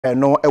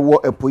no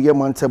ewo epoye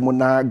mantemu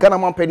na Ghana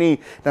mampeni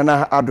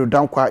na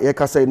adodankwa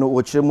yekasa no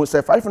ochiremu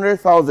say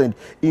 500,000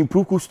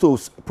 improve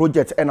Cookstoves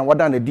project na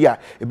wada na dia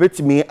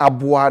ebetimi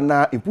aboa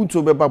na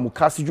impunto beba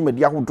mukasi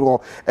dwumadi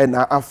ahodo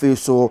na afi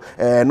so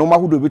no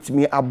mahodo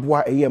ebetimi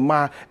aboa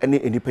eyema ne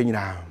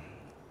enipanyina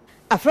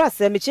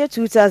Afrasa meche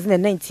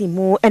 2019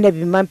 mu ena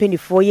bi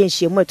mampenifo ye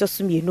nhyiemu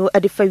etosomienu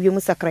adefa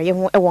wiemu sakraye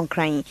ho ewon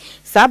kran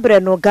sabre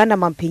no Ghana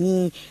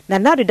mampenyi na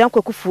nadodan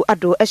kwakufu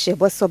ado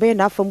ehye sobe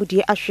na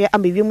afamudie ahwe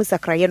amewiemu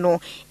sakraye no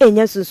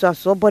enya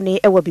sunsuaso bone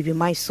ewa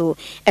bibiman so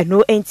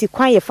eno enti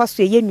kwan ye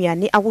faso ye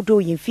nuane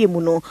awodo yemfie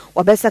mu no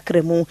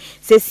obesakremu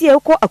sesi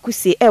ekọ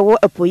akuse ewo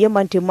epoye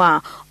mantemu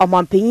a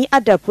omampenyi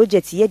ada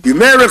project ye. You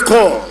may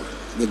recall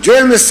that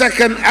during the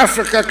second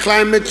Africa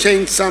Climate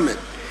Change Summit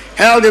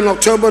held in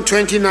October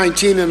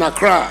 2019 in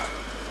Accra,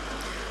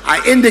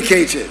 I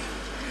indicated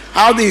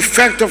how the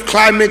effect of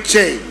climate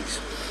change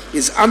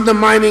is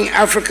undermining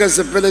Africa's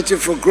ability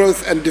for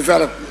growth and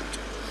development.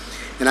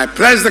 And I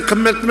pledged the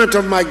commitment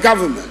of my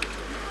government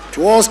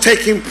towards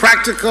taking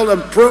practical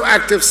and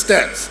proactive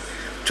steps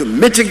to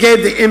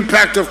mitigate the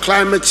impact of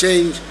climate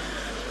change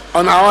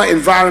on our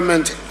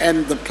environment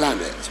and the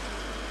planet.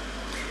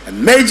 A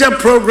major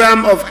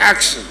program of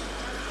action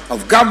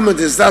of government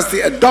is thus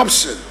the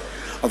adoption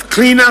of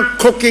cleaner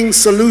cooking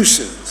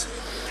solutions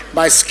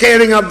by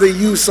scaling up the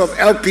use of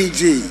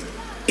LPG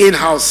in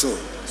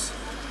households.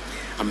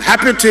 I'm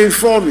happy to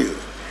inform you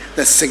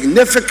that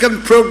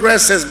significant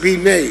progress has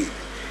been made,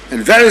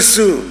 and very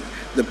soon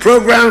the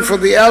program for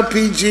the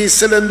LPG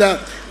cylinder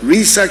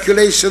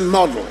recirculation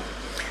model,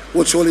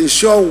 which will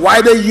ensure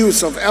wider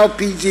use of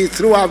LPG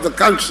throughout the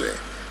country,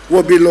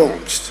 will be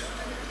launched.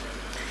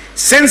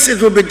 Since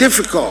it will be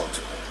difficult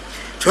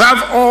to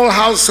have all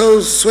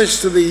households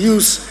switch to the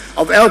use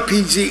of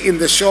LPG in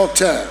the short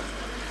term,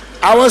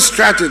 our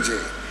strategy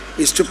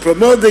is to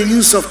promote the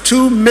use of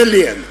 2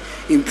 million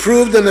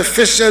improved and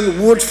efficient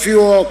wood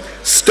fuel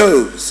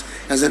stoves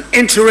as an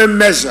interim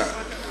measure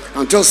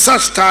until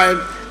such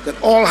time that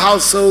all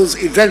households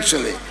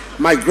eventually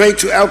migrate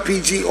to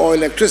LPG or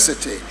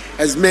electricity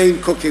as main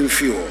cooking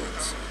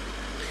fuels.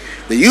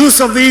 The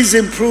use of these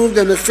improved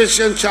and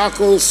efficient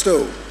charcoal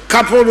stoves,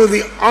 coupled with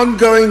the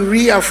ongoing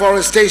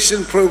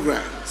reforestation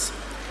programs,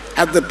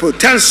 have the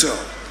potential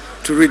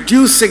to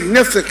reduce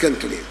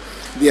significantly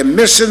the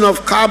emission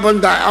of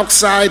carbon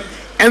dioxide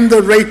and the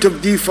rate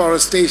of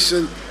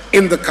deforestation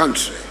in the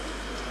country.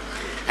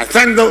 I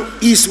thank the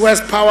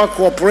East-West Power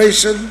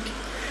Corporation,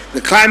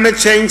 the Climate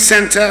Change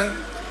Center,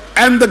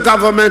 and the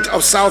government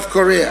of South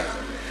Korea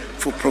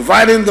for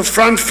providing the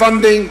front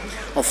funding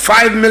of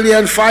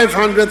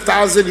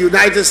 $5,500,000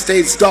 United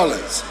States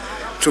dollars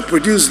to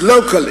produce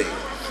locally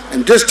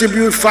and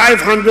distribute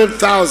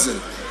 500,000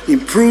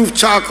 improved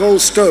charcoal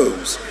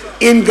stoves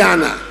in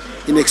Ghana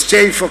in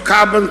exchange for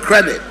carbon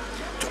credit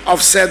to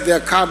offset their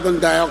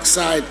carbon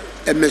dioxide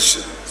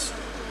emissions.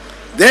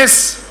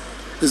 This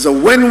is a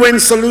win-win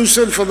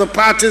solution for the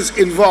parties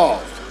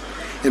involved,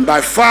 and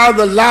by far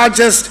the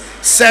largest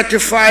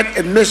certified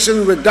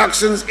emission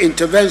reductions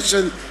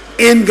intervention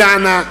in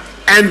Ghana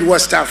and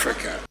West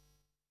Africa.